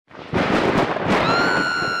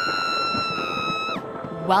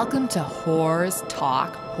Welcome to Whores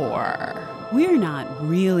Talk Horror. We're not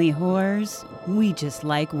really whores. We just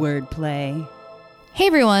like wordplay. Hey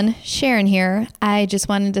everyone, Sharon here. I just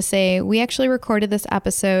wanted to say we actually recorded this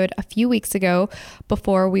episode a few weeks ago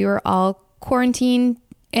before we were all quarantined,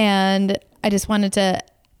 and I just wanted to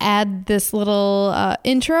add this little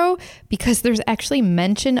intro because there's actually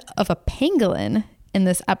mention of a pangolin in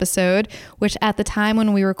this episode, which at the time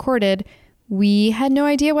when we recorded, we had no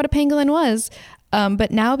idea what a pangolin was.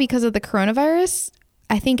 But now because of the coronavirus,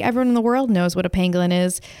 I think everyone in the world knows what a pangolin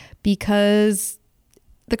is because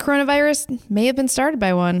the coronavirus may have been started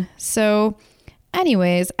by one. So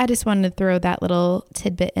anyways, I just wanted to throw that little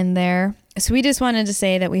tidbit in there. So we just wanted to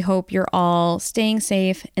say that we hope you're all staying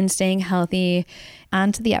safe and staying healthy.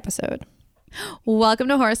 On to the episode. Welcome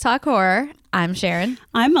to Whores Talk Horror. I'm Sharon.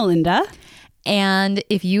 I'm Melinda. And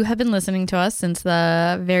if you have been listening to us since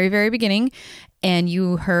the very, very beginning and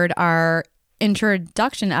you heard our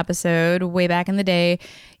introduction episode way back in the day,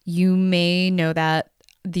 you may know that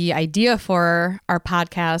the idea for our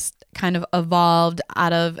podcast kind of evolved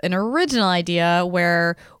out of an original idea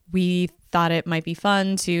where we thought it might be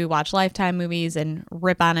fun to watch Lifetime movies and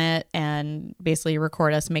rip on it and basically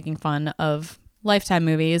record us making fun of Lifetime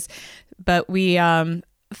movies. But we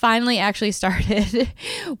finally actually started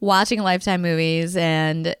watching Lifetime movies,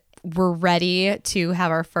 and we're ready to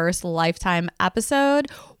have our first Lifetime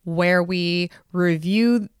episode where we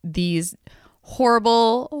review these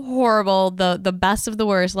horrible, the best of the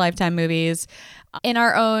worst Lifetime movies in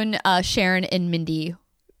our own Sharon and Mindy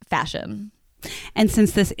fashion. And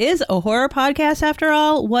since this is a horror podcast after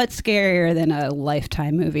all, what's scarier than a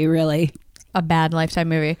Lifetime movie, really? A bad Lifetime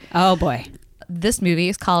movie. Oh boy. This movie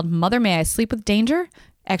is called Mother, May I Sleep with Danger?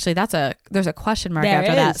 Actually, there's a question mark there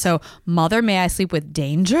after is. that. So, Mother, May I Sleep with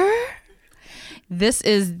Danger? This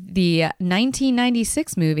is the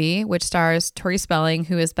 1996 movie, which stars Tori Spelling,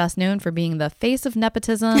 who is best known for being the face of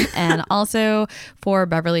nepotism and also for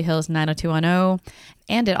Beverly Hills 90210.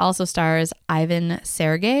 And it also stars Ivan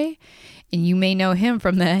Sergei. And you may know him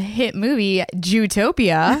from the hit movie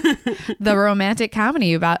Jewtopia, the romantic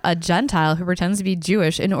comedy about a Gentile who pretends to be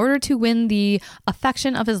Jewish in order to win the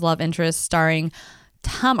affection of his love interest, starring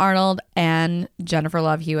Tom Arnold and Jennifer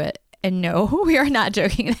Love Hewitt. And no, we are not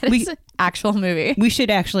joking. That is an actual movie. We should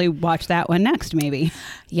actually watch that one next, maybe.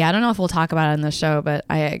 Yeah, I don't know if we'll talk about it in the show, but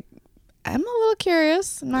I'm a little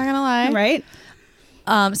curious. I'm not going to lie. Right?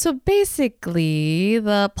 So basically,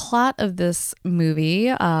 the plot of this movie,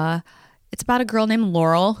 it's about a girl named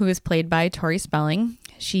Laurel who is played by Tori Spelling.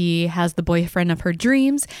 She has the boyfriend of her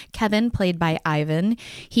dreams, Kevin, played by Ivan.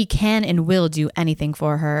 He can and will do anything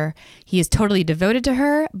for her. He is totally devoted to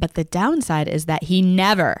her, but the downside is that he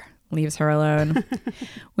never leaves her alone.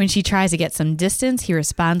 When she tries to get some distance, he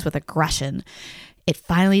responds with aggression. It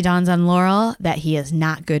finally dawns on Laurel that he is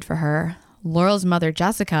not good for her. Laurel's mother,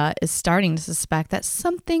 Jessica, is starting to suspect that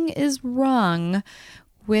something is wrong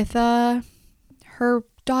with her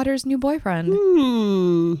daughter's new boyfriend.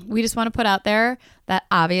 We just want to put out there that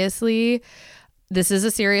obviously this is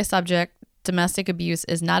a serious subject. Domestic abuse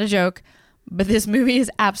is not a joke, but this movie is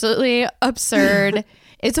absolutely absurd.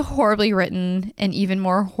 It's horribly written and even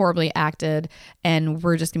more horribly acted, and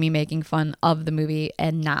we're just gonna be making fun of the movie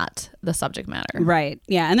and not the subject matter. Right.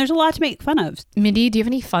 Yeah, and there's a lot to make fun of. Mindy, do you have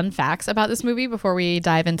any fun facts about this movie before we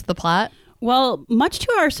dive into the plot? Well, much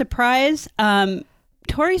to our surprise,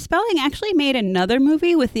 Tori Spelling actually made another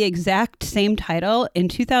movie with the exact same title in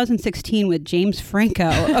 2016 with James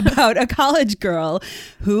Franco about a college girl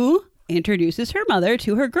who introduces her mother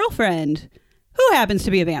to her girlfriend, who happens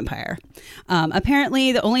to be a vampire.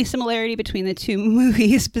 Apparently, the only similarity between the two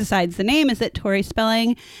movies, besides the name, is that Tori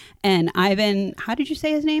Spelling and Ivan, how did you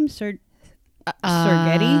say his name? Sergei.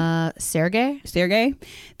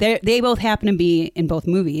 They both happen to be in both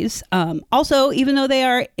movies. Also, even though they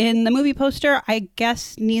are in the movie poster, I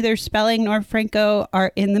guess neither Spelling nor Franco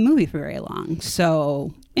are in the movie for very long.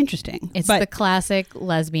 So interesting. It's the classic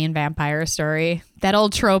lesbian vampire story. That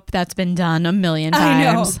old trope that's been done a million times.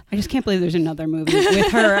 I know. I just can't believe there's another movie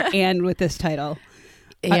with her and with this title.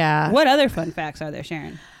 Yeah. What other fun facts are there,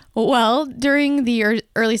 Sharon? Well, during the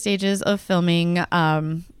early stages of filming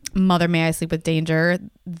Mother, May I Sleep with Danger,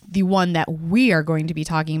 the one that we are going to be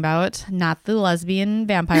talking about, not the lesbian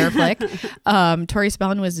vampire flick, Tori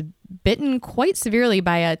Spelling was bitten quite severely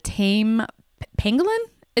by a tame pangolin.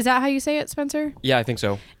 Is that how you say it, Spencer? Yeah, I think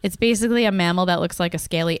so. It's basically a mammal that looks like a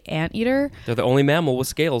scaly anteater. They're the only mammal with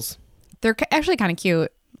scales. They're actually kind of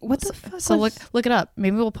cute. What the fuck? So look it up.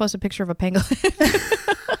 Maybe we'll post a picture of a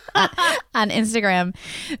pangolin. on Instagram.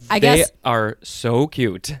 I They guess are so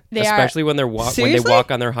cute, They are. especially when when they Seriously?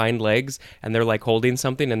 walk on their hind legs and they're like holding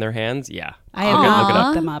something in their hands. Yeah, I have look it not up.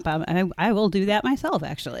 looked them up. I will do that myself,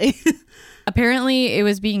 actually. apparently it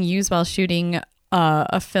was being used while shooting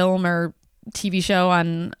a film or TV show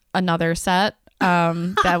on another set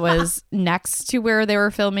that was next to where they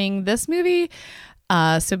were filming this movie.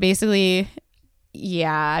 So basically,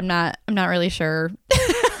 yeah, I'm not really sure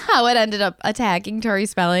how it ended up attacking Tori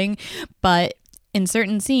Spelling, but in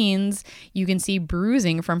certain scenes you can see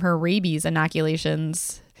bruising from her rabies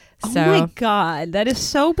inoculations. So Oh my God, that is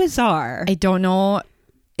so bizarre. I don't know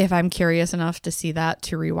if I'm curious enough to see that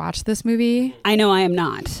to rewatch this movie. I know I am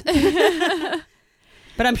not.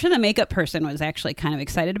 But I'm sure the makeup person was actually kind of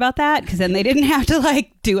excited about that because then they didn't have to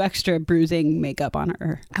like do extra bruising makeup on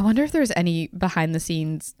her. I wonder if there's any behind the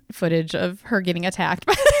scenes footage of her getting attacked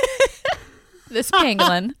by this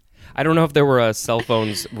pangolin. I don't know if there were cell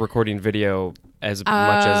phones recording video as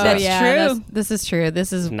much as That's true. This is true.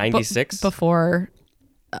 This is 96?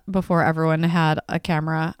 before everyone had a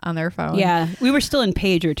camera on their phone. Yeah, we were still in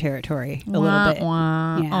pager territory a little bit.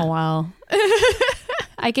 Wah. Yeah. Oh well.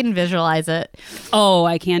 I can visualize it. Oh,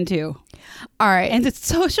 I can too. All right. And it's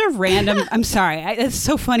such a random. I'm sorry. It's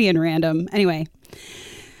so funny and random. Anyway,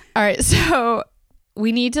 All right, so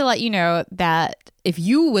we need to let you know that if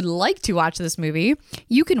you would like to watch this movie,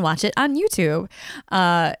 you can watch it on YouTube.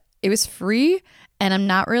 It was free, and I'm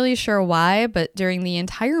not really sure why, but during the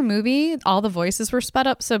entire movie, all the voices were sped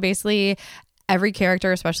up. So basically, every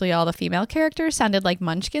character, especially all the female characters, sounded like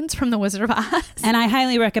Munchkins from The Wizard of Oz. and I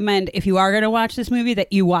highly recommend if you are going to watch this movie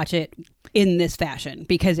that you watch it in this fashion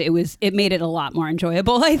because it made it a lot more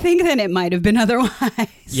enjoyable, I think, than it might have been otherwise.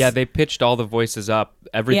 Yeah, they pitched all the voices up,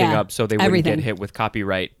 everything Yeah, up, so they wouldn't everything. get hit with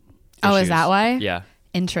copyright. Oh, is issues. that why? Yeah.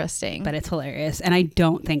 Interesting. But it's hilarious, and I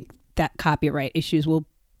don't think that copyright issues will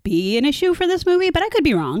be an issue for this movie, but I could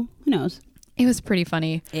be wrong. Who knows? It was pretty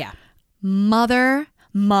funny. Yeah. Mother,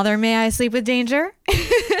 may I sleep with danger?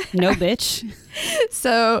 No, bitch.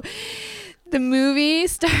 So the movie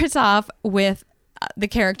starts off with the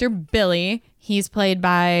character Billy. He's played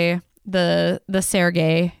by the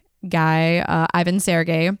Sergei guy, Ivan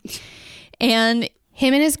Sergei. And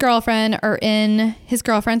him and his girlfriend are in his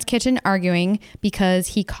girlfriend's kitchen arguing because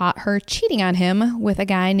he caught her cheating on him with a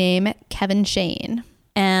guy named Kevin Shane.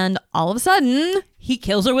 And all of a sudden, He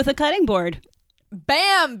kills her with a cutting board.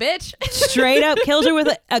 bam, bitch. Straight up kills her with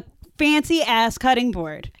a fancy ass cutting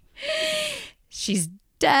board. She's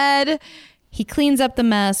dead. He cleans up the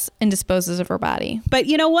mess and disposes of her body. But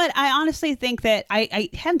you know what? I honestly think that I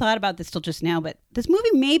hadn't thought about this till just now, but this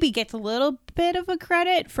movie maybe gets a little bit of a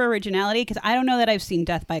credit for originality because I don't know that I've seen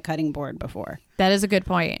death by cutting board before. That is a good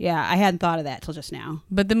point. Yeah, I hadn't thought of that till just now.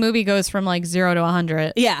 But the movie goes from like 0 to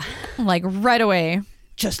 100, Yeah, like right away.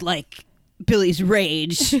 just like Billy's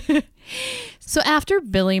rage. So after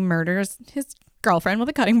Billy murders his girlfriend with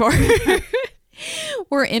a cutting board,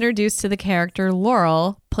 we're introduced to the character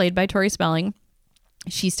Laurel, played by Tori Spelling.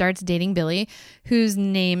 She starts dating Billy, whose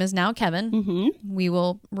name is now Kevin. Mm-hmm. We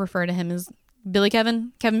will refer to him as Billy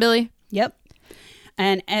Kevin, Kevin Billy. Yep.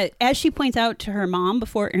 And as she points out to her mom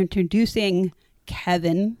before introducing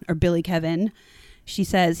Kevin or Billy Kevin, she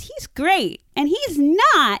says, he's great and he's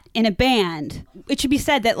not in a band. It should be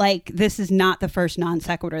said that like this is not the first non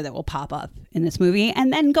sequitur that will pop up in this movie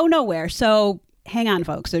and then go nowhere. So hang on,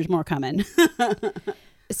 folks. There's more coming.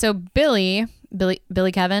 So Billy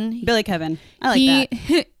Kevin, Billy Kevin. I like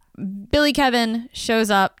that. Billy Kevin shows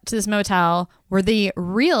up to this motel where the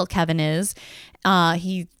real Kevin is.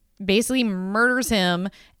 He basically murders him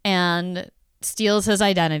and steals his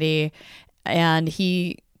identity, and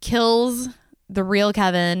he kills the real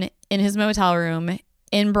Kevin in his motel room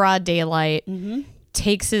in broad daylight,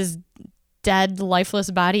 takes his dead, lifeless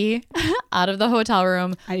body out of the hotel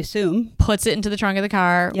room, I assume. puts it into the trunk of the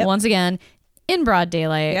car, Yep. once again, in broad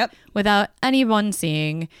daylight, Yep. without anyone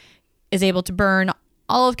seeing, is able to burn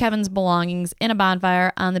all of Kevin's belongings in a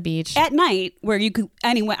bonfire on the beach. At night, where you could,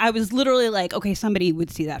 anyway, I was literally like, okay, somebody would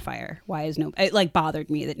see that fire. Why is no, it like bothered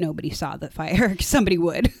me that nobody saw the fire. Somebody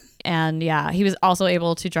would. And yeah, he was also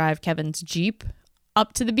able to drive Kevin's Jeep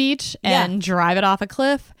up to the beach and Yeah. drive it off a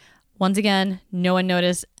cliff. Once again, no one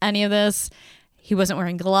noticed any of this. He wasn't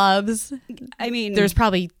wearing gloves. I mean, There's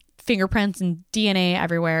probably fingerprints and DNA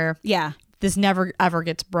everywhere. yeah, This never ever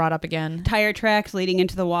gets brought up again. tire tracks leading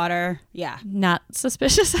into the water. Yeah, Not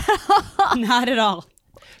suspicious at all. not at all.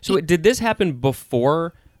 So did this happen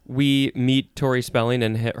before we meet Tori Spelling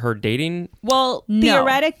and her dating? Well, No.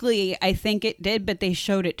 theoretically, I think it did, but they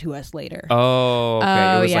showed it to us later. Oh, okay.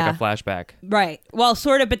 Oh, It was yeah. like a flashback. Right. Well,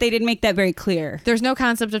 sort of, but they didn't make that very clear. There's no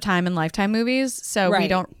concept of time in Lifetime movies, so we Right.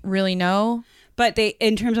 don't really know. But they,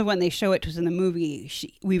 in terms of when they show it to us in the movie,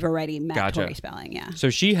 we've already met Gotcha. Tori Spelling. Yeah. So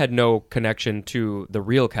she had no connection to the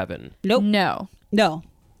real Kevin. Nope. No. No.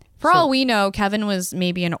 For all we know, Kevin was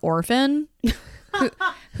maybe an orphan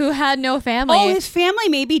who had no family. Oh, his family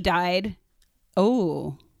maybe died.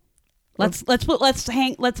 Oh. Let's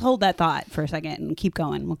hold that thought for a second and keep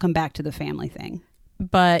going. We'll come back to the family thing.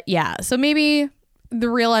 But yeah, so maybe the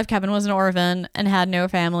real life Kevin was an orphan and had no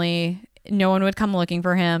family. No one would come looking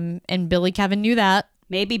for him, and Billy Kevin knew that.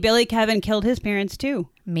 Maybe Billy Kevin killed his parents too.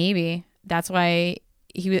 Maybe that's why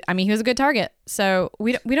he was a good target. So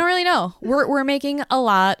we don't really know. We're making a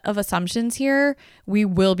lot of assumptions here. We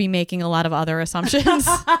will be making a lot of other assumptions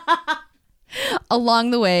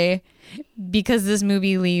along the way, because this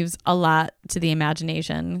movie leaves a lot to the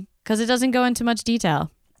imagination, because it doesn't go into much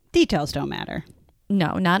detail. Details don't matter.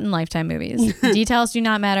 No, not in Lifetime movies. Details do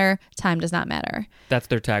not matter. Time does not matter. That's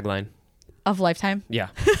their tagline. Of Lifetime. Yeah.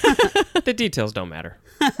 The details don't matter.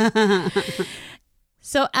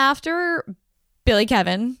 So after Billy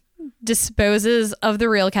Kevin disposes of the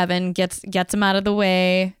real Kevin, gets him out of the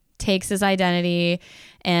way, takes his identity,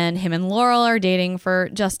 and him and Laurel are dating for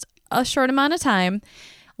just a short amount of time,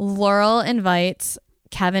 Laurel invites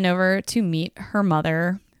Kevin over to meet her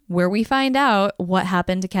mother, where we find out what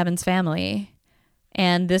happened to Kevin's family.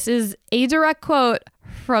 And this is a direct quote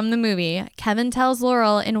from the movie. Kevin tells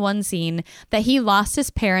Laurel in one scene that he lost his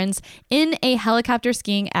parents in a helicopter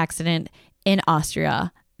skiing accident in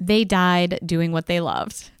Austria. They died doing what they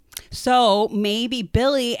loved. So maybe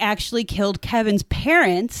Billy actually killed Kevin's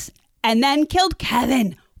parents and then killed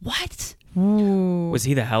Kevin. What? Was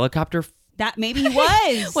he the helicopter? That maybe he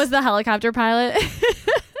was. Was the helicopter pilot?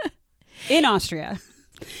 In Austria.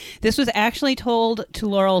 This was actually told to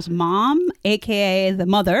Laurel's mom, aka the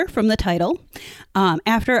mother from the title,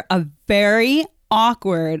 after a very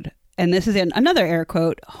awkward, and this is another air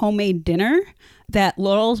quote, homemade dinner that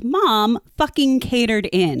Laurel's mom fucking catered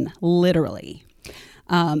in, literally.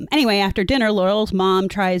 Anyway, after dinner, Laurel's mom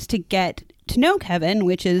tries to get to know Kevin,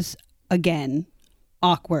 which is, again,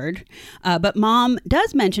 awkward. But mom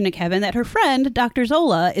does mention to Kevin that her friend, Dr.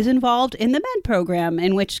 Zola, is involved in the med program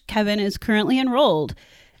in which Kevin is currently enrolled.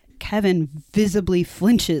 Kevin visibly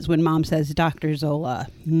flinches when mom says Dr. Zola.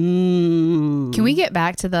 Can we get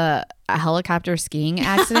back to the helicopter skiing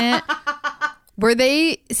accident? Were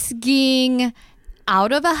they skiing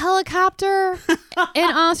out of a helicopter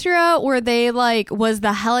in Austria? Were they was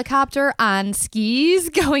the helicopter on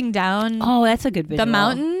skis going down Oh, that's a good visual. the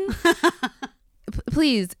mountain?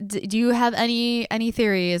 Please, do you have any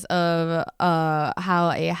theories of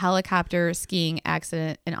how a helicopter skiing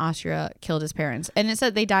accident in Austria killed his parents? And it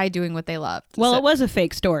said they died doing what they loved. Well, So it was a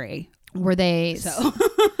fake story. were they? So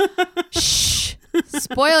Shh!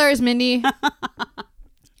 Spoilers, Mindy.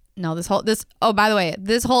 No, oh, by the way,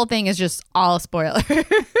 this whole thing is just all spoiler.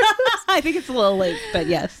 I think it's a little late, but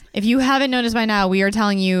yes. If you haven't noticed by now, we are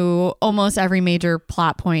telling you almost every major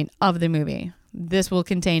plot point of the movie. This will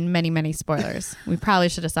contain many, many spoilers. We probably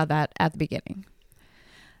should have said that at the beginning.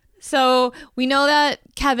 So we know that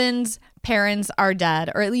Kevin's parents are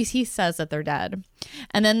dead, or at least he says that they're dead.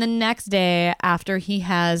 And then the next day, after he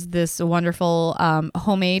has this wonderful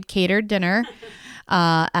homemade catered dinner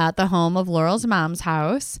at the home of Laurel's mom's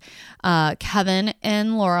house, Kevin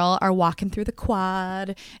and Laurel are walking through the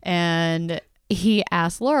quad, and he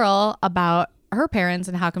asks Laurel about her parents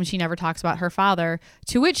and how come she never talks about her father,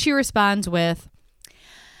 to which she responds with,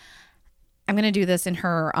 I'm going to do this in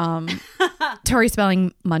her Tori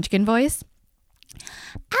Spelling Munchkin voice.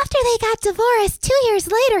 After they got divorced, 2 years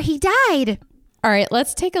later, he died. All right,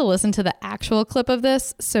 let's take a listen to the actual clip of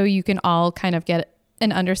this so you can all kind of get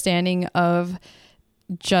an understanding of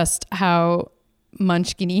just how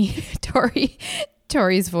munchkin-y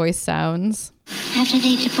Tori's voice sounds. After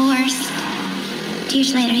they divorced, 2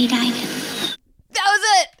 years later he died. That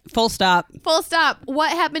was it. Full stop. Full stop.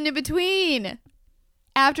 What happened in between?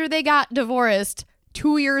 After they got divorced,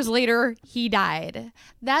 2 years later, he died.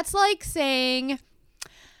 That's like saying,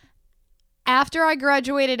 after I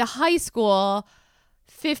graduated high school,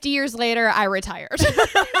 50 years later, I retired.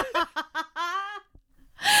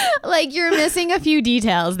 Like, you're missing a few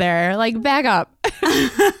details there. Like, back up.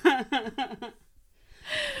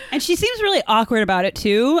 And she seems really awkward about it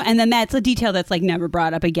too. And then that's a detail that's never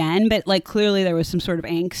brought up again. But clearly there was some sort of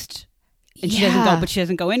angst. And she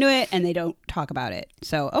doesn't go into it, and they don't talk about it.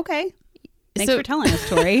 So okay. Thanks for telling us,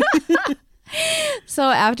 Tori. So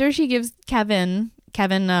after she gives Kevin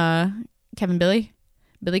Kevin Billy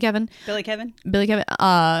Kevin.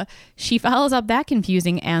 She follows up that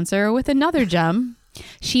confusing answer with another gem.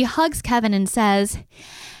 She hugs Kevin and says,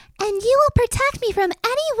 "And you will protect me from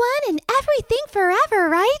anyone and everything forever,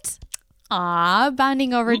 right?" Aw,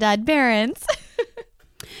 bonding over dead parents.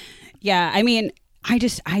 Yeah, I mean, I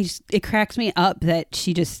just, it cracks me up that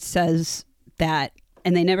she just says that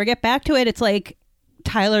and they never get back to it. It's like,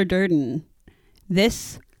 Tyler Durden,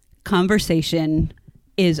 this conversation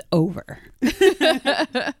is over.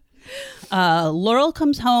 Laurel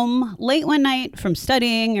comes home late one night from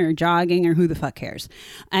studying or jogging or who the fuck cares,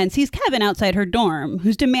 and sees Kevin outside her dorm,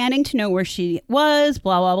 who's demanding to know where she was,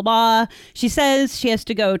 blah, blah, blah, blah. She says she has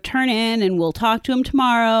to go turn in and will talk to him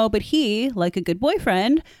tomorrow, but he, like a good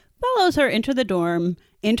boyfriend, follows her into the dorm,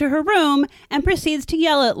 into her room, and proceeds to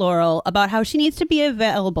yell at Laurel about how she needs to be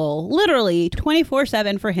available literally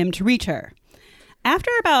 24/7 for him to reach her.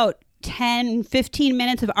 After about 10-15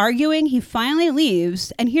 minutes of arguing, he finally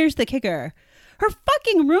leaves, and here's the kicker. Her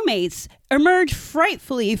fucking roommates emerge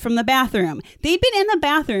frightfully from the bathroom. They'd been in the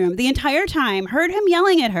bathroom the entire time, heard him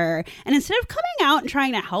yelling at her, and instead of coming out and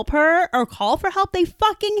trying to help her or call for help, they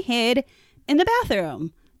fucking hid in the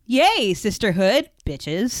bathroom. Yay, sisterhood,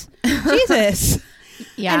 bitches. Jesus.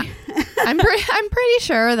 Yeah. I'm pretty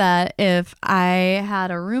sure that if I had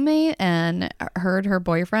a roommate and heard her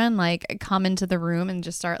boyfriend like come into the room and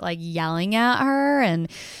just start like yelling at her, and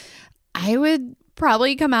I would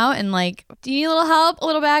probably come out and like, "Do you need a little help, a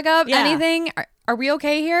little backup, anything? Are we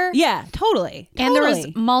okay here?" Yeah, totally. And there was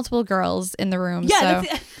multiple girls in the room. Yeah,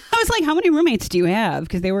 so. I was like, how many roommates do you have?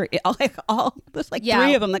 Because they were there's like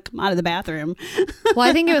three of them that come out of the bathroom. Well,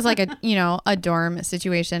 I think it was like a dorm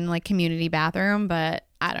situation, like community bathroom, but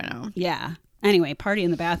I don't know. Yeah. Anyway, party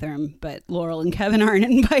in the bathroom, but Laurel and Kevin aren't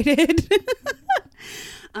invited.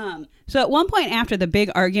 So at one point after the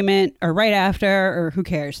big argument, or right after, or who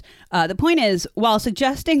cares, the point is, while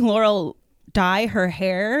suggesting Laurel dye her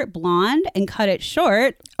hair blonde and cut it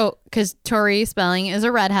short. Oh, because Tori Spelling is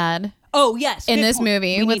a redhead. Oh, yes. In this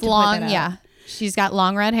movie with long, she's got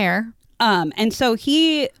long red hair. And so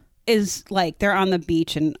he is like, they're on the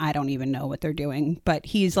beach and I don't even know what they're doing, but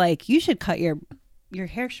he's like, you should cut your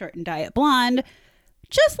hair short and dye it blonde,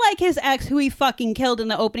 just like his ex who he fucking killed in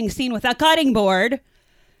the opening scene with a cutting board.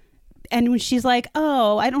 And when she's like,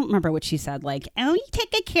 oh, I don't remember what she said, like, "Oh, you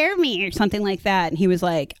take good care of me," or something like that. And he was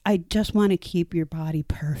like, "I just want to keep your body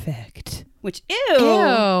perfect." Which,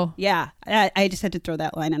 ew. Yeah, I just had to throw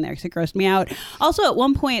that line in there because it grossed me out. Also, at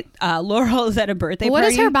one point, Laurel is at a birthday party. What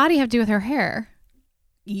does her body have to do with her hair?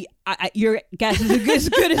 Yeah, your guess is as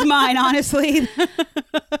good as mine, honestly.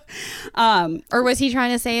 Or was he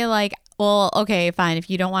trying to say like, well, okay, fine, if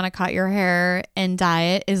you don't want to cut your hair and dye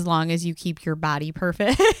it, as long as you keep your body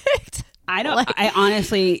perfect? I don't. Like, I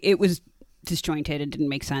honestly, it was disjointed. It didn't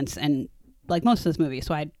make sense, and like most of this movie,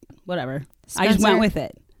 so whatever. Spencer, I just went with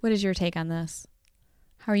it. What is your take on this?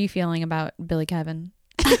 How are you feeling about Billy Kevin?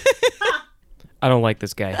 I don't like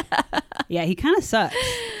this guy. Yeah, he kind of sucks.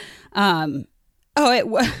 At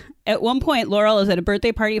one point, Laurel is at a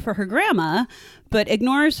birthday party for her grandma, but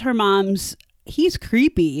ignores her mom's "he's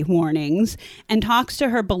creepy" warnings and talks to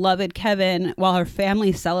her beloved Kevin while her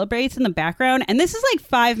family celebrates in the background. And this is like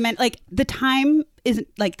 5 minutes. Like, the time isn't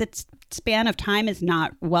like the span of time is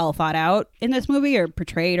not well thought out in this movie or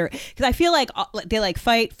portrayed, or because I feel like they like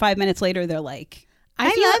fight 5 minutes later. They're like, I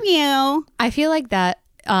love you. I feel like that.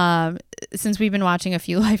 Since we've been watching a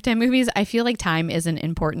few Lifetime movies, I feel like time isn't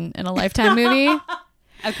important in a Lifetime movie.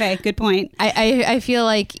 Okay, good point. I feel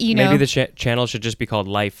like, maybe the channel should just be called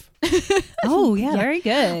Life. Oh, yeah, very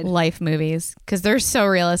good. Life movies, because they're so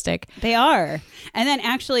realistic. They are. And then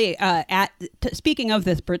actually, speaking of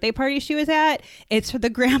this birthday party she was at, it's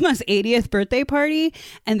the grandma's 80th birthday party,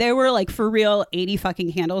 and there were like for real 80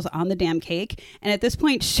 fucking candles on the damn cake. And at this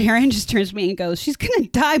point, Sharon just turns to me and goes, "She's gonna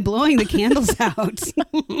die blowing the candles out."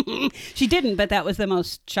 She didn't, but that was the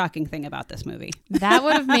most shocking thing about this movie. That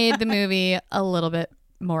would have made the movie a little bit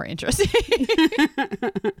more interesting.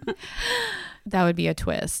 That would be a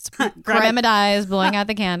twist. Grandma dies blowing out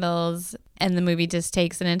the candles, and the movie just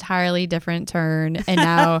takes an entirely different turn, and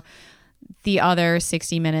now the other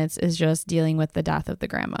 60 minutes is just dealing with the death of the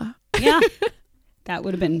grandma. Yeah, that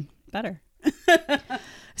would have been better.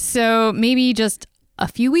 So maybe just a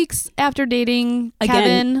few weeks after dating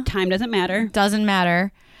Again, Kevin, time doesn't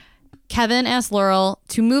matter. Kevin asks Laurel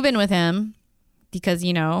to move in with him because,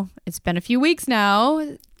 it's been a few weeks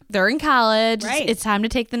now. They're in college. Right. It's time to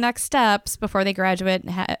take the next steps before they graduate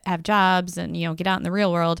and have jobs and, get out in the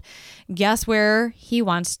real world. Guess where he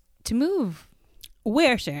wants to move?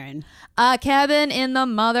 Where, Sharon? A cabin in the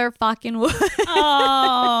motherfucking woods.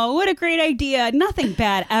 Oh, what a great idea. Nothing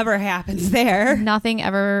bad ever happens there. Nothing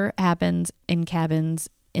ever happens in cabins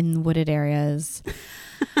in wooded areas.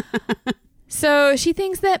 So she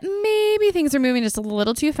thinks that maybe things are moving just a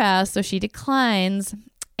little too fast, so she declines.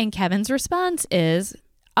 And Kevin's response is,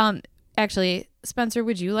 actually, Spencer,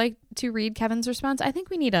 would you like to read Kevin's response? I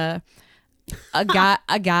think we need a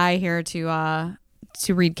guy here to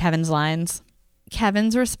read Kevin's lines.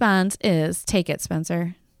 Kevin's response is, take it,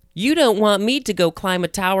 Spencer. You don't want me to go climb a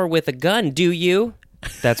tower with a gun, do you?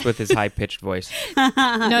 That's with his high-pitched voice.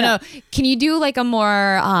 No. Can you do like a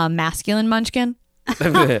more masculine Munchkin?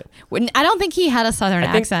 I don't think he had a southern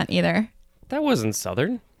accent either. That wasn't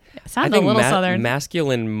Southern. It sounded a little southern.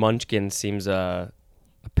 Masculine Munchkin seems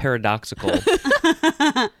paradoxical.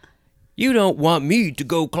 You don't want me to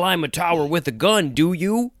go climb a tower with a gun, do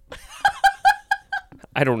you?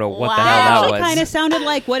 I don't know what the hell that was. It kind of sounded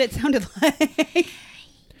like what it sounded like.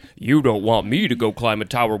 You don't want me to go climb a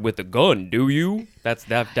tower with a gun, do you? That's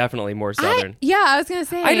definitely more Southern. I was going to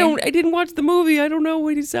say. I didn't watch the movie. I don't know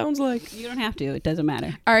what he sounds like. You don't have to. It doesn't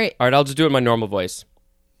matter. All right, I'll just do it in my normal voice.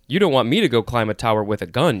 You don't want me to go climb a tower with a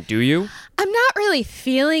gun, do you? I'm not really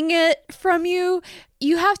feeling it from you.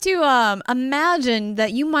 You have to imagine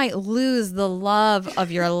that you might lose the love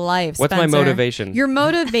of your life, What's Spencer. my motivation? Your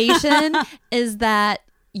motivation is that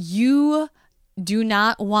you do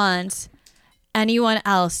not want anyone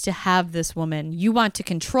else to have this woman. You want to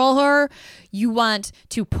control her. You want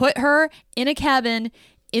to put her in a cabin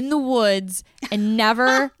in the woods and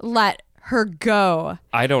never let her go.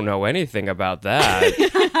 I don't know anything about that.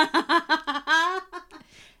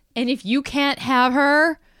 And if you can't have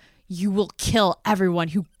her, you will kill everyone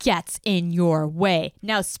who gets in your way.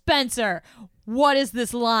 Now, Spencer, what is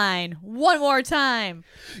this line? One more time.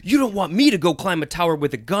 You don't want me to go climb a tower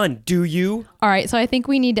with a gun, do you? All right, so I think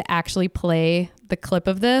we need to actually play the clip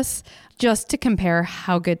of this just to compare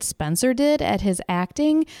how good Spencer did at his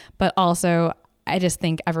acting, but also I just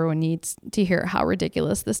think everyone needs to hear how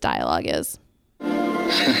ridiculous this dialogue is.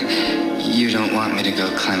 You don't want me to go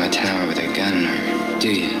climb a tower with a gun,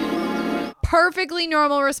 do you? Perfectly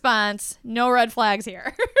normal response. No red flags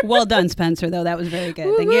here. Well done, Spencer, though. That was very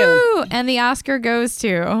good. Thank you. Woo-hoo! And the Oscar goes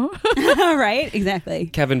to... Right? Exactly.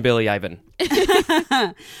 Kevin Billy Ivan.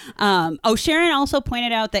 Sharon also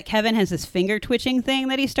pointed out that Kevin has this finger twitching thing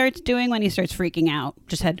that he starts doing when he starts freaking out.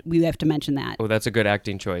 We have to mention that. Oh, that's a good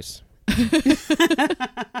acting choice.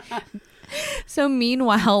 So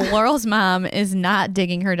meanwhile, Laurel's mom is not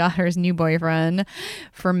digging her daughter's new boyfriend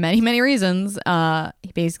for many, many reasons.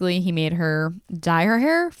 He made her dye her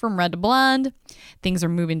hair from red to blonde. Things are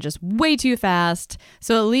moving just way too fast.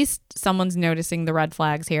 So at least someone's noticing the red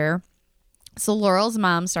flags here. So Laurel's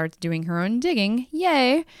mom starts doing her own digging.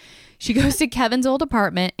 Yay. She goes to Kevin's old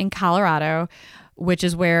apartment in Colorado, which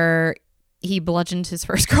is where he bludgeoned his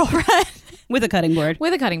first girlfriend. With a cutting board.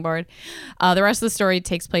 The rest of the story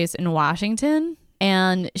takes place in Washington,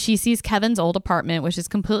 and she sees Kevin's old apartment, which is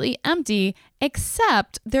completely empty,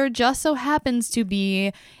 except there just so happens to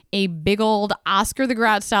be a big old Oscar the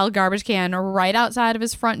Grouch style garbage can right outside of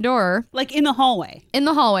his front door. Like in the hallway.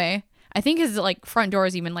 I think his front door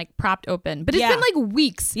is even propped open, but it's been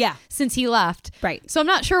weeks since he left. Right. So I'm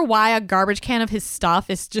not sure why a garbage can of his stuff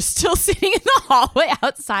is just still sitting in the hallway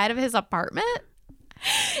outside of his apartment.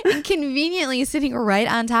 And conveniently sitting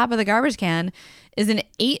right on top of the garbage can is an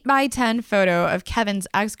 8x10 photo of Kevin's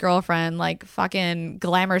ex-girlfriend, fucking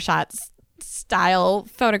glamour shots style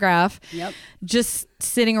photograph. Yep. Just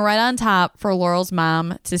sitting right on top for Laurel's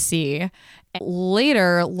mom to see.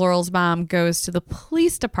 Later, Laurel's mom goes to the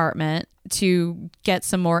police department to get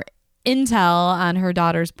some more intel on her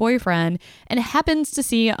daughter's boyfriend and happens to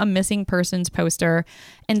see a missing persons poster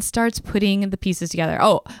and starts putting the pieces together.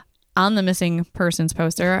 Oh, on the missing persons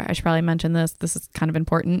poster, I should probably mention this is kind of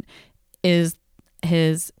important, is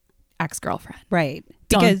his ex-girlfriend. Right.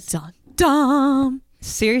 Because dun.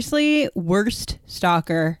 Seriously, worst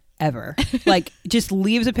stalker ever. Just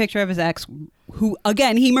leaves a picture of his ex, who,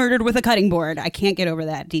 again, he murdered with a cutting board. I can't get over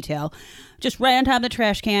that detail. Just right on top of the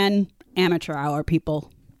trash can. Amateur hour,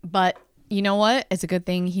 people. But you know what? It's a good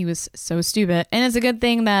thing he was so stupid. And it's a good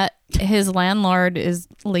thing that his landlord is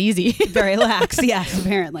lazy. Very lax, yes,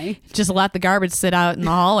 apparently. Just let the garbage sit out in the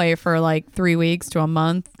hallway for 3 weeks to a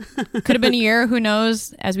month. Could have been a year. Who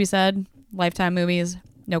knows? As we said, Lifetime movies,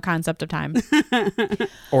 no concept of time.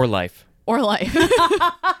 Or life. Or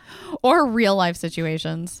real life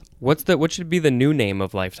situations. What should be the new name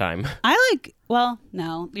of Lifetime?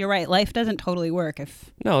 No, you're right. Life doesn't totally work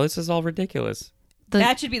if... No, this is all ridiculous.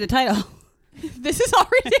 That should be the title. This is all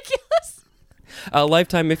ridiculous.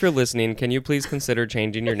 Lifetime, if you're listening, can you please consider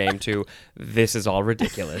changing your name to This Is All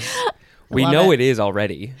Ridiculous? We Love know it. it is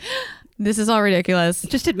already. This is all ridiculous.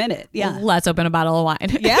 Just admit it. Yeah. Let's open a bottle of wine.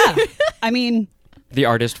 Yeah. I mean, The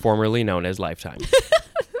artist formerly known as Lifetime.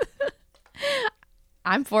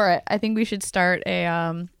 I'm for it. I think we should start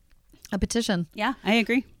a petition. yeah, I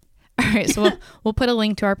agree. All right, so we'll put a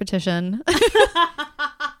link to our petition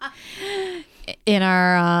in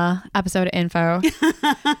our episode info.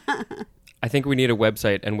 I think we need a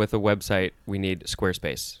website, and with a website, we need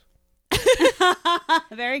Squarespace.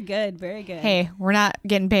 Very good. Very good. Hey, we're not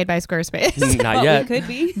getting paid by Squarespace. Not Well, yet. we could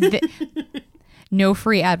be. No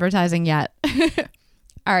free advertising yet.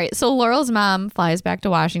 All right, so Laurel's mom flies back to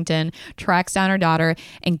Washington, tracks down her daughter,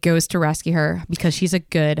 and goes to rescue her because she's a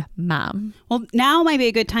good mom. Well, now might be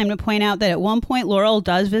a good time to point out that at one point Laurel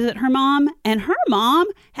does visit her mom, and her mom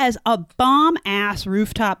has a bomb-ass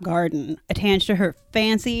rooftop garden attached to her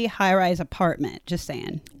fancy high-rise apartment. Just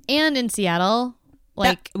saying. And in Seattle,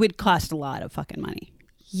 like, That would cost a lot of fucking money.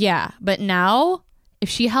 yeah, but now if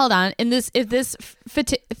she held on, if this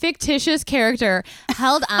fictitious character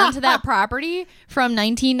held on to that property from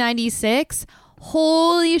 1996,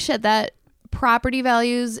 holy shit, that property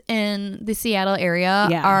values in the Seattle area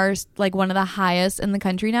Yeah. are like one of the highest in the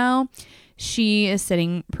country now. She is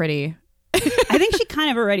sitting pretty. I think she kind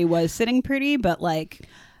of already was sitting pretty, but like,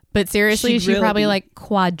 But seriously, She'd she really probably be- like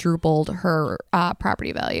quadrupled her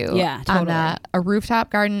property value. Yeah, On totally. that. A rooftop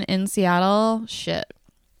garden in Seattle, shit.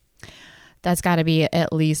 That's got to be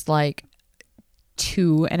at least like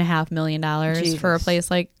 $2.5 million for a Jesus.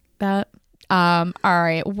 place like that. All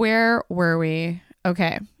right, where were we?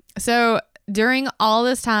 Okay, so during all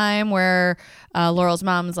this time where Laurel's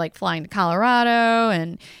mom's like flying to Colorado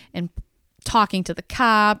and talking to the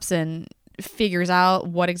cops and figures out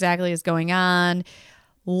what exactly is going on,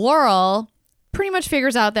 Laurel pretty much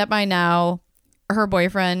figures out that by now her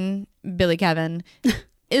boyfriend, Billy Kevin,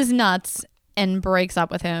 is nuts and breaks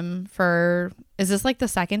up with him for, is this like the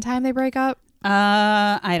second time they break up?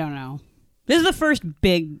 I don't know. This is the first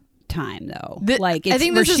big time though. Like, I it's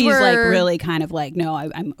think where this is she's like where- really kind of like, no, I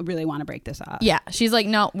really want to break this off. Yeah. She's like,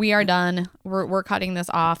 no, we are done. We're cutting this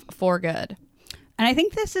off for good. And I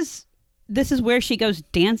think this is where she goes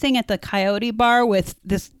dancing at the Coyote Bar with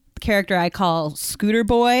this character I call Scooter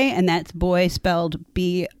Boy, and that's boy spelled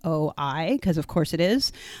B-O-I, because of course it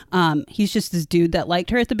is. He's just this dude that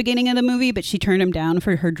liked her at the beginning of the movie, but she turned him down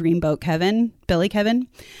for her dreamboat Kevin, Billy Kevin.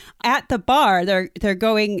 At the bar,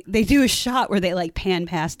 they do a shot where they like pan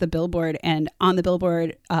past the billboard, and on the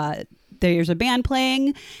billboard there's a band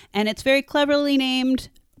playing, and it's very cleverly named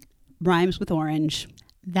Rhymes with Orange.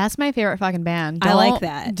 That's my favorite fucking band. I like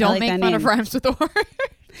that. I Don't like make that fun of name. Rhymes with Orange.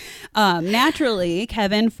 Naturally,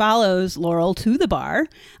 Kevin follows Laurel to the bar,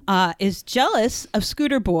 is jealous of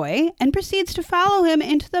Scooter Boy, and proceeds to follow him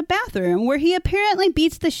into the bathroom where he apparently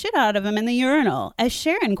beats the shit out of him in the urinal. As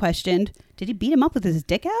Sharon questioned, did he beat him up with his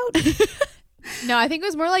dick out? No, I think it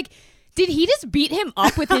was more like, did he just beat him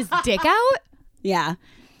up with his dick out? Yeah.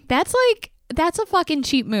 That's a fucking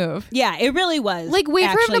cheap move. Yeah, it really was. Like, wait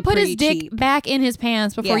for him actually to put his pretty dick cheap. back in his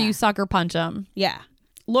pants before Yeah. you sucker punch him. Yeah.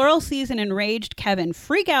 Laurel sees an enraged Kevin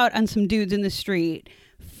freak out on some dudes in the street,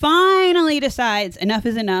 finally decides enough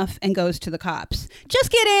is enough and goes to the cops.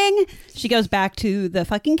 Just kidding! She goes back to the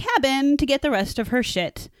fucking cabin to get the rest of her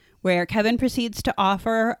shit, where Kevin proceeds to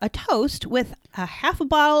offer a toast with a half a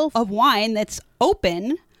bottle of wine that's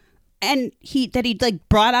open and he like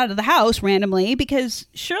brought out of the house randomly, because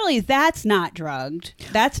surely that's not drugged.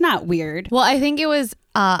 That's not weird. Well, I think it was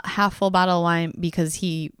a half full bottle of wine because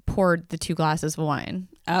he poured the 2 glasses of wine.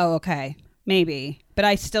 Oh, okay. Maybe. But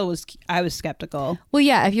I was skeptical. Well,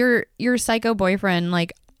 yeah, if your psycho boyfriend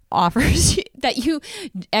like offers that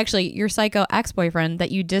your psycho ex-boyfriend that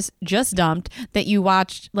you just dumped, that you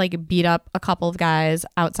watched like beat up a couple of guys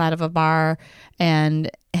outside of a bar and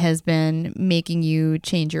has been making you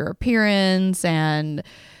change your appearance and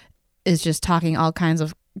is just talking all kinds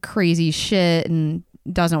of crazy shit and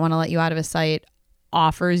doesn't want to let you out of his sight,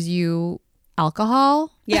 offers you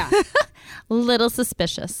alcohol. Yeah. Little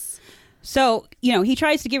suspicious. So, he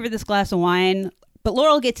tries to give her this glass of wine, but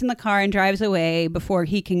Laurel gets in the car and drives away before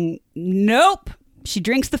he can. Nope. She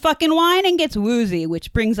drinks the fucking wine and gets woozy,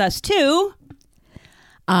 which brings us to.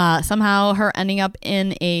 Somehow her ending up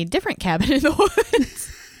in a different cabin in the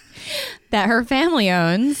woods that her family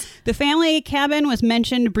owns. The family cabin was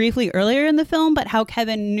mentioned briefly earlier in the film, but how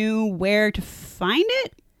Kevin knew where to find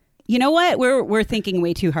it? You know what? We're thinking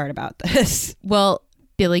way too hard about this. Well,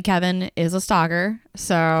 Billy Kevin is a stalker,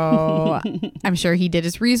 so I'm sure he did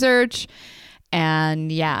his research. And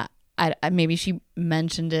yeah, maybe she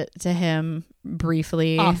mentioned it to him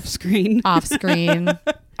briefly Off screen. off screen.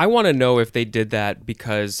 I want to know if they did that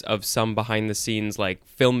because of some behind the scenes like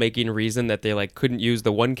filmmaking reason that they like couldn't use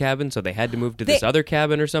the one cabin, so they had to move to this other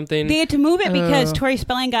cabin or something. They had to move it because Tori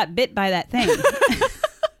Spelling got bit by that thing.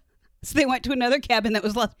 So they went to another cabin that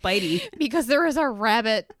was less bitey. Because there was a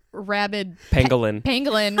rabid Pangolin.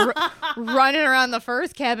 pangolin running around the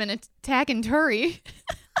first cabin attacking Tori.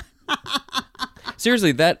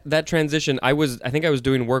 Seriously, that transition, I think I was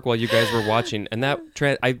doing work while you guys were watching, and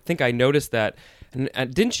I think I noticed that. And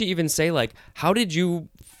didn't she even say like, "How did you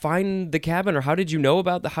find the cabin?" or "How did you know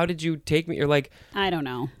about how did you take me?" Or like, I don't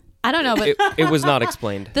know. I don't know, but it was not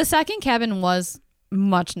explained. the second cabin was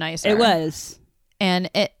much nicer. It was. And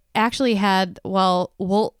it actually had, well,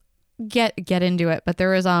 we'll get into it, but there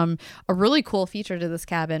was a really cool feature to this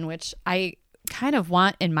cabin, which I kind of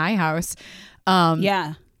want in my house.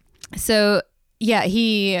 Yeah. So yeah,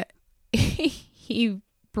 he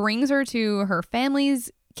brings her to her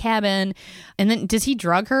family's cabin, and then does he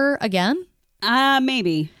drug her again?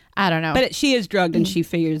 Maybe. I don't know. But she is drugged and she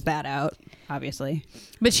figures that out, obviously.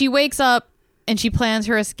 But she wakes up and she plans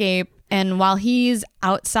her escape, and while he's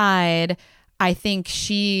outside, I think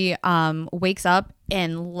she wakes up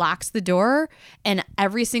and locks the door, and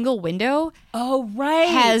every single window Oh, right.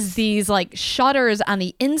 has these like shutters on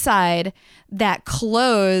the inside that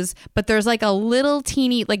close, but there's like a little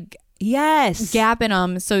teeny like Yes. gap in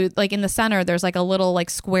them. So like in the center, there's like a little like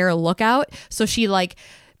square lookout. So she like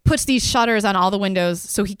puts these shutters on all the windows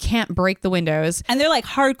so he can't break the windows. And they're like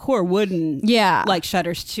hardcore wooden Yeah. like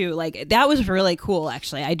shutters too. Like that was really cool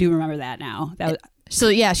actually. I do remember that now. That was So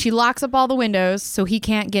yeah, she locks up all the windows so he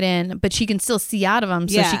can't get in, but she can still see out of them.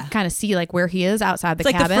 So she Yeah. can kind of see like where he is outside the it's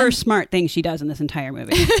like cabin. the first smart thing she does in this entire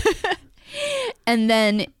movie. And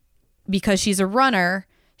then because she's a runner,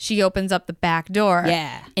 she opens up the back door.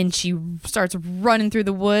 Yeah. And she starts running through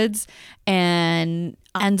the woods and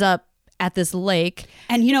ends up at this lake.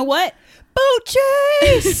 And you know what? Boat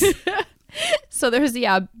chase. So there's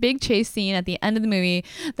a big chase scene at the end of the movie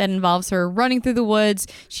that involves her running through the woods.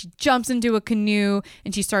 She jumps into a canoe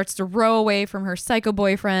and she starts to row away from her psycho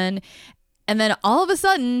boyfriend. And then all of a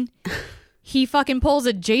sudden, he fucking pulls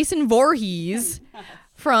a Jason Voorhees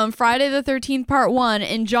from Friday the 13th Part 1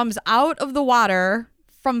 and jumps out of the water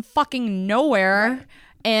from fucking nowhere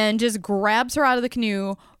and just grabs her out of the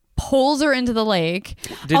canoe, pulls her into the lake.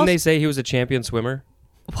 Didn't they say he was a champion swimmer?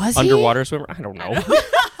 Was he? Underwater swimmer? I don't know.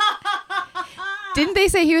 Didn't they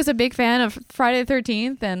say he was a big fan of Friday the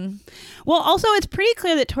 13th? And Well, also, it's pretty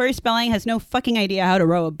clear that Tori Spelling has no fucking idea how to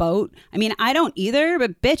row a boat. I mean, I don't either,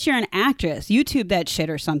 but bitch, you're an actress. YouTube that shit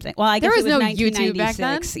or something. Well, I guess There was it was no YouTube back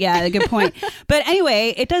 1996. Yeah, good point. But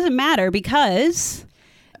anyway, it doesn't matter because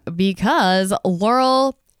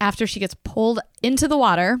Laurel, after she gets pulled into the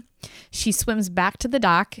water, she swims back to the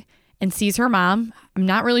dock and sees her mom. I'm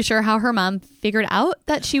not really sure how her mom figured out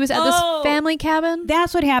that she was at this family cabin.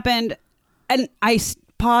 that's what happened. And I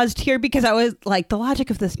paused here because I was like, the logic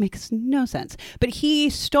of this makes no sense. But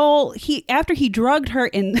after he drugged her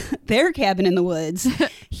in their cabin in the woods,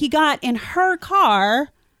 he got in her car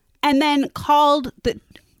and then called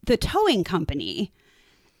the towing company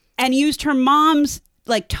and used her mom's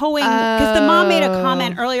like towing, because the mom made a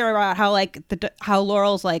comment earlier about how like how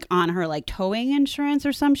Laurel's like on her like towing insurance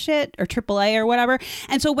or some shit or AAA or whatever.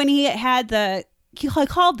 And so when he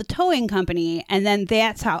called the towing company, and then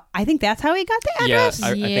I think that's how he got the address. Yeah,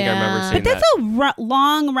 I think I remember seeing But that's that. a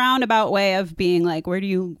long roundabout way of being like, where's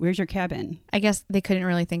your cabin? I guess they couldn't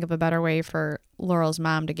really think of a better way for Laurel's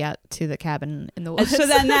mom to get to the cabin in the woods. So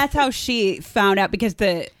then that's how she found out, because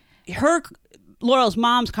Laurel's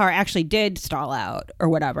mom's car actually did stall out or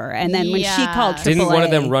whatever. And then when she called AAA, Didn't one of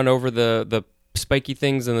them run over the spiky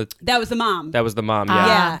things and that was the mom. that was the mom, yeah.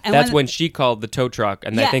 Yeah, and That's when she called the tow truck,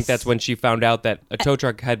 and I think Yes. that's when she found out that a tow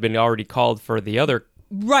truck had been already called for the other.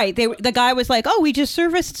 Right. The guy was like, "Oh, we just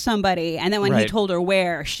serviced somebody," and then when he Right. told her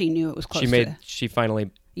where, she knew it was close. She finally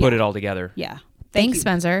Yeah. put it all together. Yeah. Thanks, you.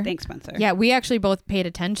 Spencer. Thanks, Spencer. Yeah, we actually both paid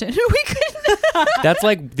attention. We couldn't. That's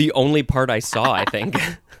like the only part I saw, I think.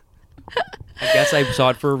 I guess I saw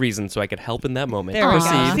it for a reason, so I could help in that moment. There we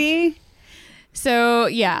Proceed. go. See? So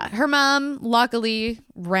yeah, her mom luckily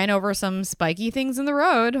ran over some spiky things in the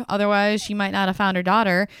road. Otherwise, she might not have found her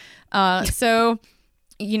daughter. So,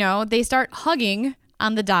 they start hugging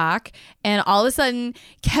on the dock, and all of a sudden,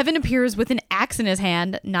 Kevin appears with an axe in his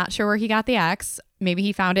hand. Not sure where he got the axe. Maybe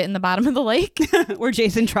he found it in the bottom of the lake, Where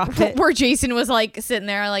Jason dropped it. where Jason was like sitting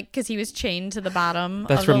there, like because he was chained to the bottom.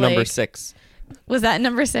 That's of the from number lake. 6. Was that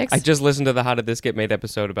number 6? I just listened to the How Did This Get Made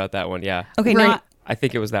episode about that one. Yeah. Okay, Right. now I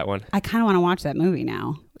think it was that one. I kind of want to watch that movie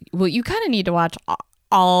now. Well, you kind of need to watch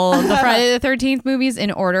all the Friday the 13th movies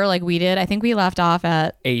in order like we did. I think we left off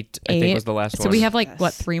at 8, I think was the last one. So we have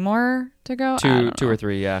what, 3 more to go? Two or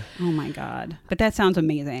 3, yeah. Oh my God. But that sounds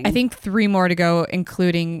amazing. I think 3 more to go,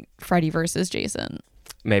 including Freddy versus Jason.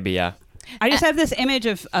 Maybe, yeah. I just have this image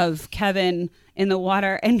of Kevin in the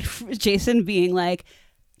water and Jason being like,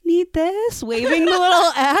 need this? Waving the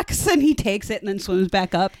little axe, and he takes it and then swims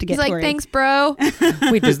back up to get He's like, Tori. thanks, bro.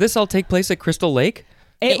 Wait, does this all take place at Crystal Lake?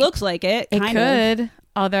 It looks like it. It kind of. could,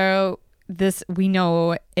 although we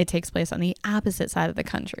know it takes place on the opposite side of the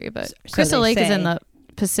country. But So Crystal they Lake is say. in the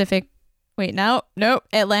Pacific. Wait, nope,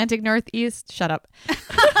 Atlantic Northeast. Shut up.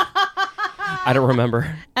 I don't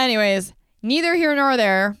remember. Anyways, neither here nor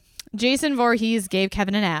there. Jason Voorhees gave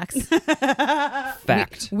Kevin an axe.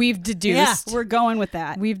 Fact. We've Yeah, deduced. we're going with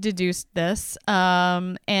that. We've deduced this.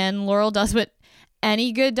 And Laurel does what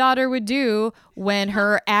any good daughter would do when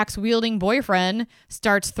her axe-wielding boyfriend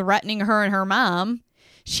starts threatening her and her mom.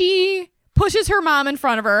 She pushes her mom in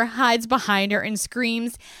front of her, hides behind her, and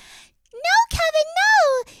screams, "No, Kevin,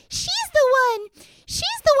 no! She's the one!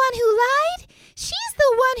 She's the one who lied! She's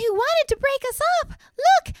the one who wanted to break us up!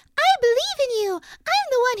 Look, I believe in you! I'm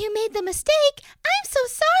the one who made the mistake! I'm so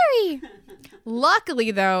sorry!"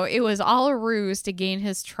 Luckily, though, it was all a ruse to gain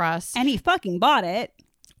his trust. And he fucking bought it.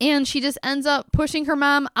 And she just ends up pushing her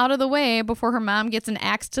mom out of the way before her mom gets an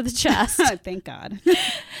axe to the chest. Thank God.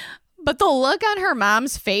 But the look on her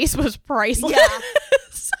mom's face was priceless. Yeah.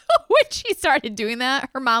 So when she started doing that,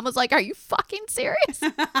 her mom was like, "Are you fucking serious?"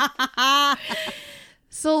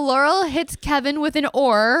 So Laurel hits Kevin with an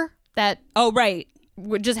oar that Oh, right.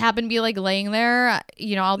 would just happen to be like laying there.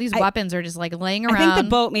 You know, all these weapons are just like laying around. I think the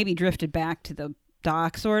boat maybe drifted back to the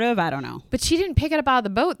dock, sort of. I don't know. But she didn't pick it up out of the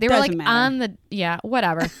boat. They were Doesn't like matter. on the, yeah,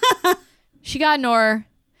 whatever. She got an oar.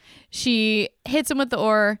 She hits him with the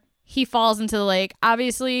oar. He falls into the lake.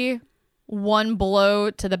 Obviously, one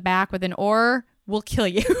blow to the back with an oar will kill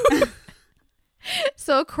you.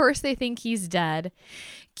 So, of course, they think he's dead.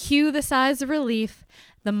 Cue the sighs of relief,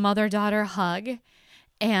 the mother-daughter hug,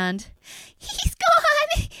 and he's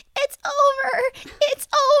gone. It's over. It's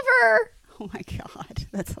over. Oh my God.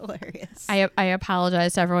 That's hilarious. I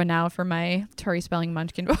apologize to everyone now for my Tori Spelling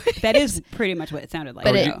Munchkin voice. That is pretty much what it sounded like.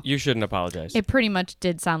 But though. You shouldn't apologize. It pretty much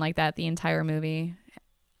did sound like that the entire movie.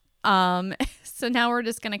 So now we're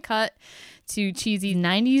just gonna cut to cheesy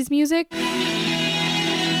 90s music.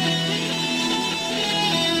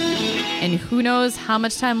 And who knows how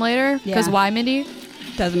much time later? Because Yeah. why, Mindy?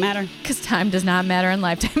 Doesn't matter. Because time does not matter in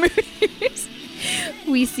Lifetime movies.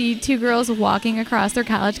 We see 2 girls walking across their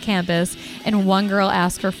college campus, and one girl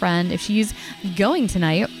asks her friend if she's going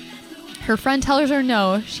tonight. Her friend tells her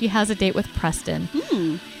no, she has a date with Preston.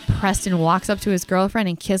 Preston walks up to his girlfriend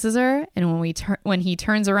and kisses her, and when he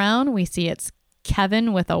turns around, we see it's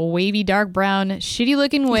Kevin with a wavy dark brown, shitty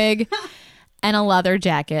looking wig and a leather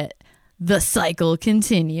jacket. The cycle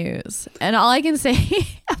continues. And all I can say,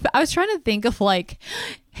 I was trying to think of like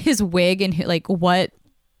his wig and like what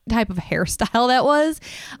type of hairstyle that was.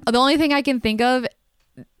 The only thing I can think of,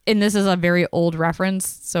 and this is a very old reference,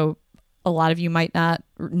 so a lot of you might not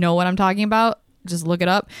know what I'm talking about. Just look it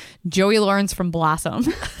up. Joey Lawrence from Blossom.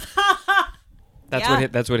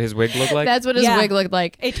 That's what his wig looked like. That's what his Yeah. wig looked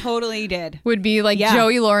like. It totally did. Would be like Yeah.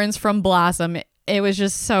 Joey Lawrence from Blossom. It was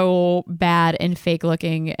just so bad and fake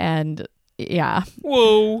looking, and yeah.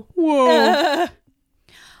 Whoa.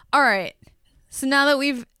 All right. So now that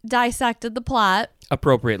we've dissected the plot,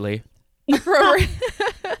 Appropriately.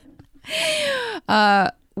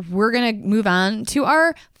 we're going to move on to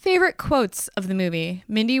our favorite quotes of the movie.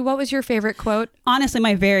 Mindy, what was your favorite quote? Honestly,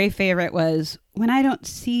 my very favorite was, "When I don't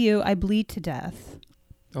see you, I bleed to death."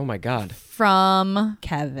 Oh my God. From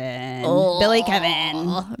Kevin. Billy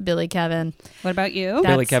Kevin. Billy Kevin. What about you? That's-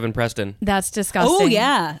 Billy Kevin Preston. That's disgusting. Oh,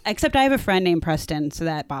 yeah. Except I have a friend named Preston, so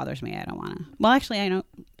that bothers me. I don't want to. Well, actually, I know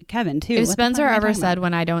Kevin, too. If What the Spencer fuck am I ever talking said, about?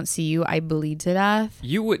 "When I don't see you, I bleed to death,"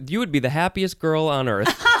 You would be the happiest girl on earth.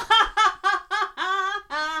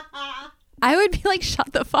 I would be like,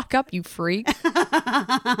 "Shut the fuck up, you freak."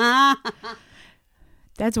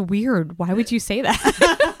 That's weird. Why would you say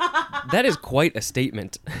that? That is quite a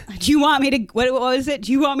statement. Do you want me to, what was it?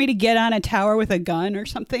 Do you want me to get on a tower with a gun or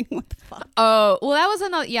something? What the fuck? Oh, well, that was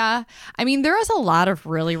another. Yeah. I mean, there was a lot of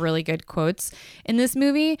really, really good quotes in this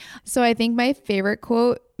movie. So I think my favorite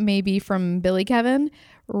quote may be from Billy Kevin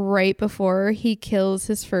right before he kills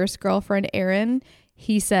his first girlfriend, Erin.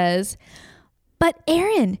 He says, "But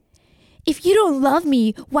Erin, if you don't love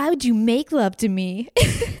me, why would you make love to me?"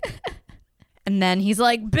 And then he's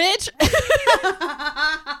like, "Bitch."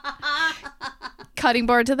 Cutting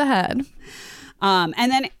board to the head. And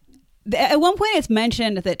then at one point it's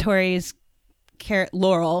mentioned that Tori's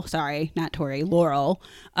Laurel, sorry, not Tori, Laurel,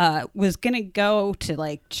 was going to go to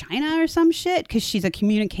like China or some shit because she's a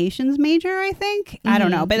communications major, I think. I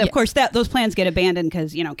don't know. But of course, those plans get abandoned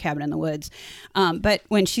because, Cabin in the Woods. But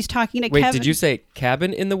when she's talking to Wait, Kevin. did you say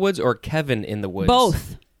Cabin in the Woods or Kevin in the Woods?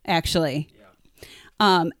 Both, actually.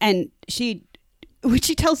 Yeah. And when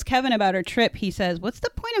she tells Kevin about her trip, he says, "What's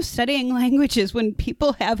the point of studying languages when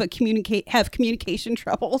people have communication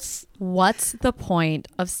troubles?" What's the point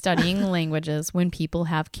of studying languages when people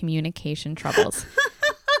have communication troubles?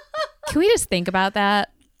 Can we just think about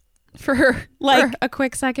that for a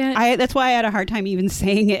quick second? That's why I had a hard time even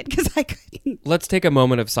saying it because I couldn't. Let's take a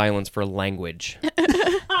moment of silence for language.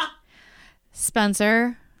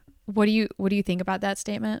 Spencer, what do you think about that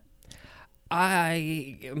statement?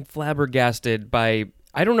 I am flabbergasted by,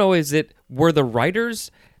 I don't know, were the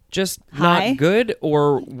writers just High? not good,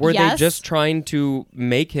 or were Yes. they just trying to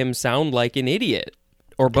make him sound like an idiot?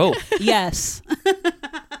 Or both? Yes.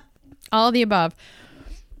 All of the above.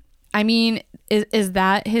 I mean, is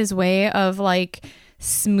that his way of like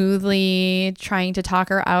smoothly trying to talk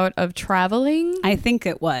her out of traveling? I think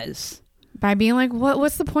it was. By being like,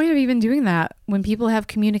 what's the point of even doing that when people have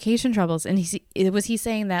communication troubles? And was he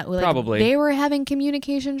saying that like, Probably. they were having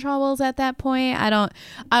communication troubles at that point? I don't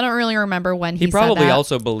really remember when he He said probably that.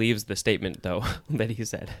 also believes the statement, though, that he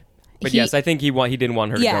said. But He- yes, I think he didn't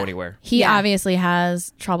want her to go anywhere. He Yeah. obviously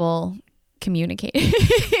has trouble communicating.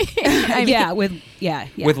 I mean,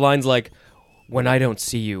 With lines like, "When I don't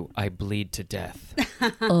see you, I bleed to death."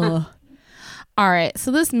 ugh. All right, so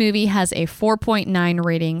this movie has a 4.9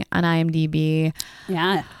 rating on IMDb.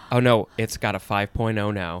 Yeah. Oh no, it's got a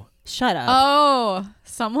 5.0 now. Shut up. Oh,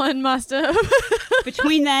 someone must have.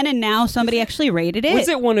 Between then and now, somebody actually rated it. Was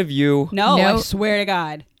it one of you? No, I Nope. swear to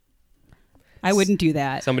God. I wouldn't do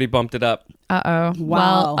that. Somebody bumped it up. Uh-oh.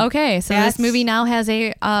 Wow. Well, okay, so That's- this movie now has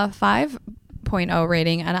a 5.0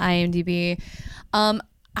 rating on IMDb. Out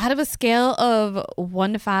of a scale of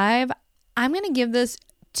 1 to 5, I'm going to give this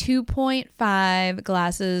 2.5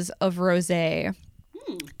 glasses of rosé.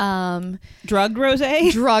 Drugged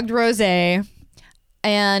rosé? Drugged rosé.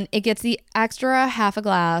 And it gets the extra half a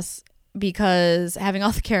glass because having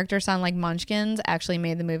all the characters sound like munchkins actually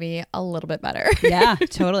made the movie a little bit better. Yeah,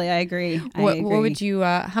 totally. I agree. What would you,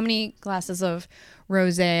 how many glasses of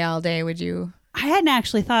rosé all day would you? I hadn't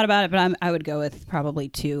actually thought about it, but I would go with probably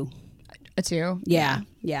 2. A 2? Yeah.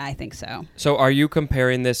 Yeah, I think so. So are you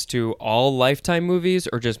comparing this to all Lifetime movies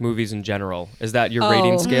or just movies in general? Is that your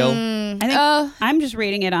rating scale? I think I'm just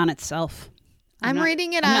rating it on itself. I'm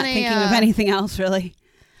rating it I'm on not a. thinking of anything else, really.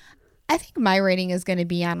 I think my rating is going to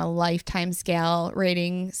be on a Lifetime scale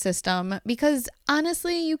rating system because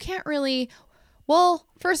honestly, you can't really. Well,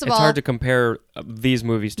 first of It's all, hard to compare these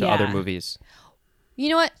movies to other Yeah. movies. you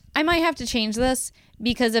know what? I might have to change this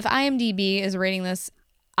because if IMDb is rating this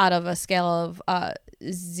out of a scale of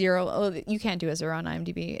 0, you can't do a 0 on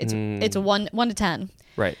IMDb. It's a 1 to 10.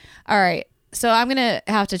 Right. All right. So I'm gonna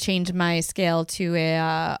have to change my scale to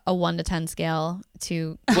a 1 to 10 scale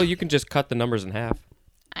to, Well, you can just cut the numbers in half.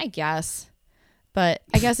 I guess, but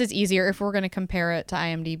I guess it's easier if we're gonna compare it to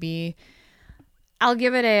IMDb. I'll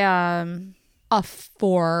give it a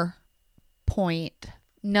 4 point.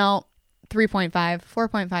 No, 3.5.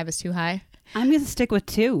 4.5 is too high. I'm going to stick with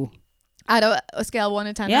 2. Out of a scale of 1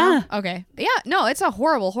 to 10. Yeah. Now? Okay. Yeah. No, it's a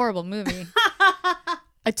horrible movie.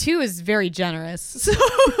 A 2 is very generous.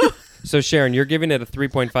 So, Sharon, you're giving it a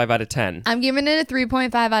 3.5 out of 10, I'm giving it a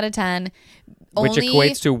 3.5 out of 10. which Only-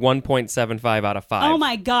 equates to 1.75 out of 5. Oh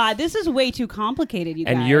my God, this is way too complicated, you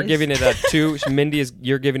guys. And you're giving it a 2. Mindy,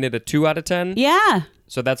 you're giving it a 2 out of 10? Yeah.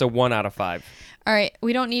 So that's a 1 out of 5. All right.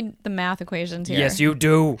 We don't need the math equations here. Yes, you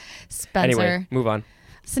do. Spencer. Anyway, move on.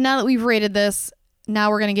 So now that we've rated this, now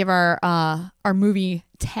we're going to give our movie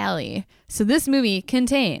tally. So this movie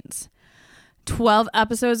contains 12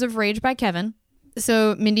 episodes of Rage by Kevin.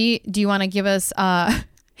 So Mindy, do you want to give us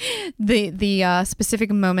the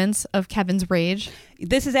specific moments of Kevin's rage?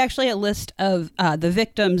 This is actually a list of the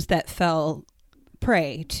victims that fell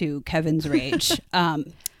prey to Kevin's rage.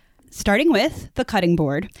 Starting with the cutting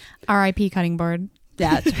board. R.I.P. cutting board.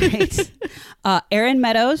 That's right. Aaron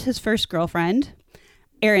Meadows, his first girlfriend.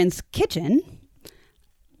 Aaron's kitchen.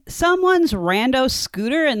 Someone's rando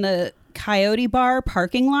scooter in the Coyote Bar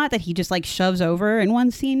parking lot that he just like shoves over in one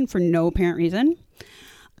scene for no apparent reason.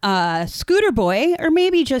 Scooter Boy, or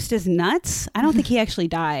maybe just his nuts. I don't think he actually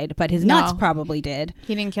died, but his nuts probably did.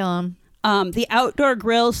 He didn't kill him. The outdoor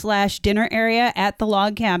grill / dinner area at the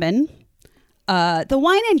log cabin. The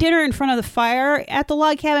wine and dinner in front of the fire at the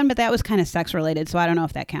log cabin, but that was kind of sex related, so I don't know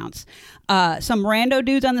if that counts. Some rando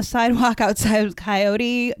dudes on the sidewalk outside of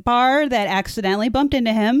Coyote Bar that accidentally bumped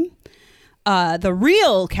into him. the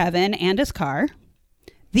real Kevin and his car,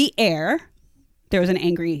 the air. There was an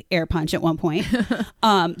angry air punch at one point.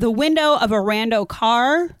 The window of a rando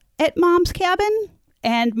car at Mom's cabin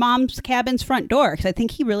and Mom's cabin's front door. Because I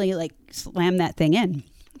think he really like slammed that thing in.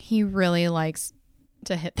 He really likes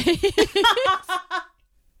to hit things.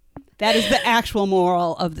 That is the actual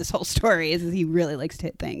moral of this whole story is he really likes to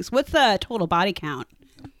hit things. What's the total body count?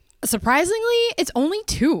 Surprisingly, it's only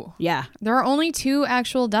 2. Yeah. There are only 2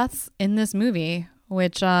 actual deaths in this movie,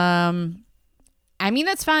 which, I mean,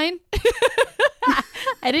 that's fine.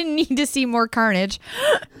 I didn't need to see more carnage.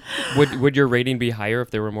 Would your rating be higher if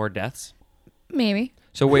there were more deaths? Maybe.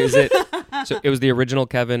 So wait, is it? So it was the original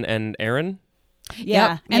Kevin and Aaron?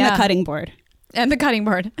 Yeah. Yep. And Yeah. the cutting board. And the cutting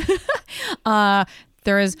board.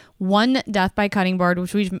 There is 1 death by cutting board,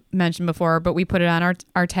 which we've mentioned before, but we put it on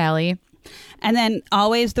our tally. And then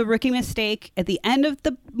always the rookie mistake at the end of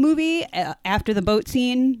the movie, after the boat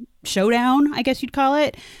scene showdown, I guess you'd call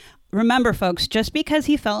it. Remember, folks, just because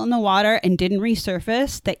he fell in the water and didn't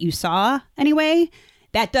resurface that you saw anyway,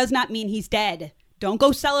 that does not mean he's dead. Don't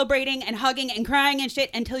go celebrating and hugging and crying and shit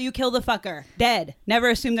until you kill the fucker. Dead. Never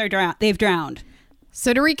assume they've drowned.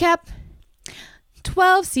 So to recap,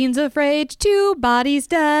 12 scenes of rage, 2 bodies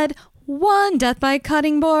dead, 1 death by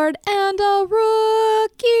cutting board, and a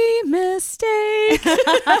rookie mistake.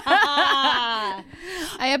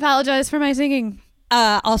 I apologize for my singing.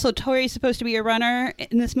 Also, Tori's supposed to be a runner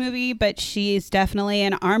in this movie, but she's definitely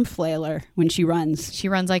an arm flailer when she runs. She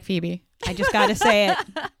runs like Phoebe. I just got to say it.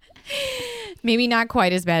 Maybe not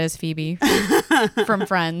quite as bad as Phoebe from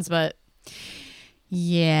Friends, but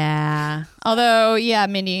yeah. Although, yeah,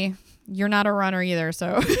 Mindy, you're not a runner either.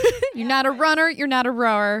 So you're not a runner, you're not a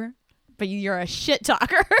rower, but you're a shit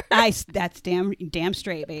talker. That's damn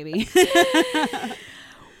straight, baby.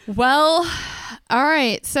 Well, all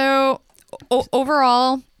right. So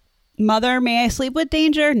overall, Mother, may I sleep with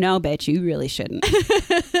danger? No, bitch, you really shouldn't.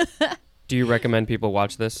 Do you recommend people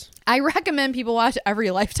watch this? I recommend people watch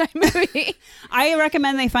every Lifetime movie. I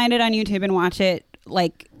recommend they find it on YouTube and watch it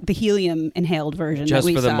like the helium inhaled version. Just that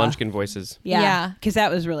we for the saw. Munchkin voices. Yeah, because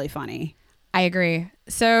that was really funny. I agree.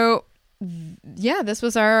 So, yeah, this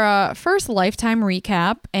was our first Lifetime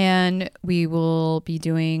recap, and we will be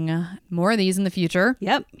doing more of these in the future.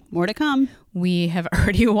 Yep, more to come. We have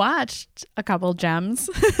already watched a couple gems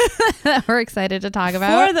that we're excited to talk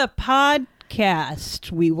about. For the podcast,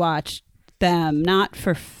 we watched them, not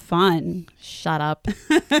for fun. Shut up.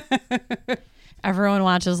 Everyone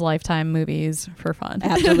watches Lifetime movies for fun.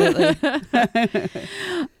 Absolutely.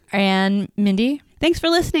 And Mindy? Thanks for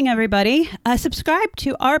listening, everybody. Subscribe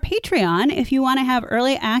to our Patreon if you want to have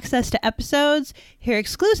early access to episodes, hear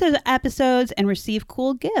exclusive episodes, and receive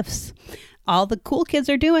cool gifts. All the cool kids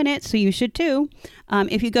are doing it, so you should too.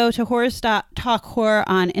 If you go to horrors.talkhorror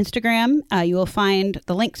on Instagram, you will find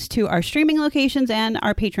the links to our streaming locations and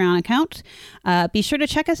our Patreon account. Be sure to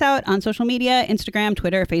check us out on social media, Instagram,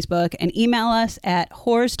 Twitter, Facebook, and email us at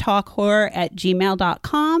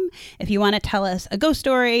horrorstalkhorror@gmail.com if you want to tell us a ghost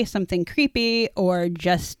story, something creepy, or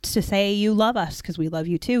just to say you love us, because we love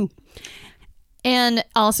you too. And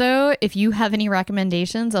also, if you have any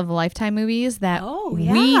recommendations of Lifetime movies that we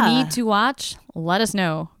yeah. need to watch, let us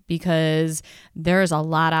know, because there's a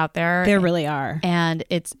lot out there. There really are. And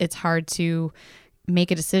it's hard to make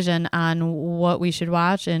a decision on what we should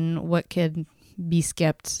watch and what could be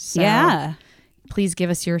skipped. So Yeah. please give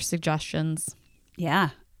us your suggestions. Yeah.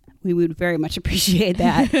 We would very much appreciate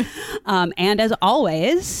that. And as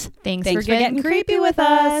always, Thanks for getting creepy with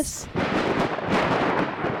us.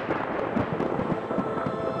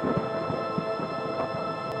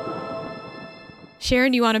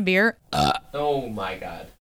 Sharon, do you want a beer? Oh my God.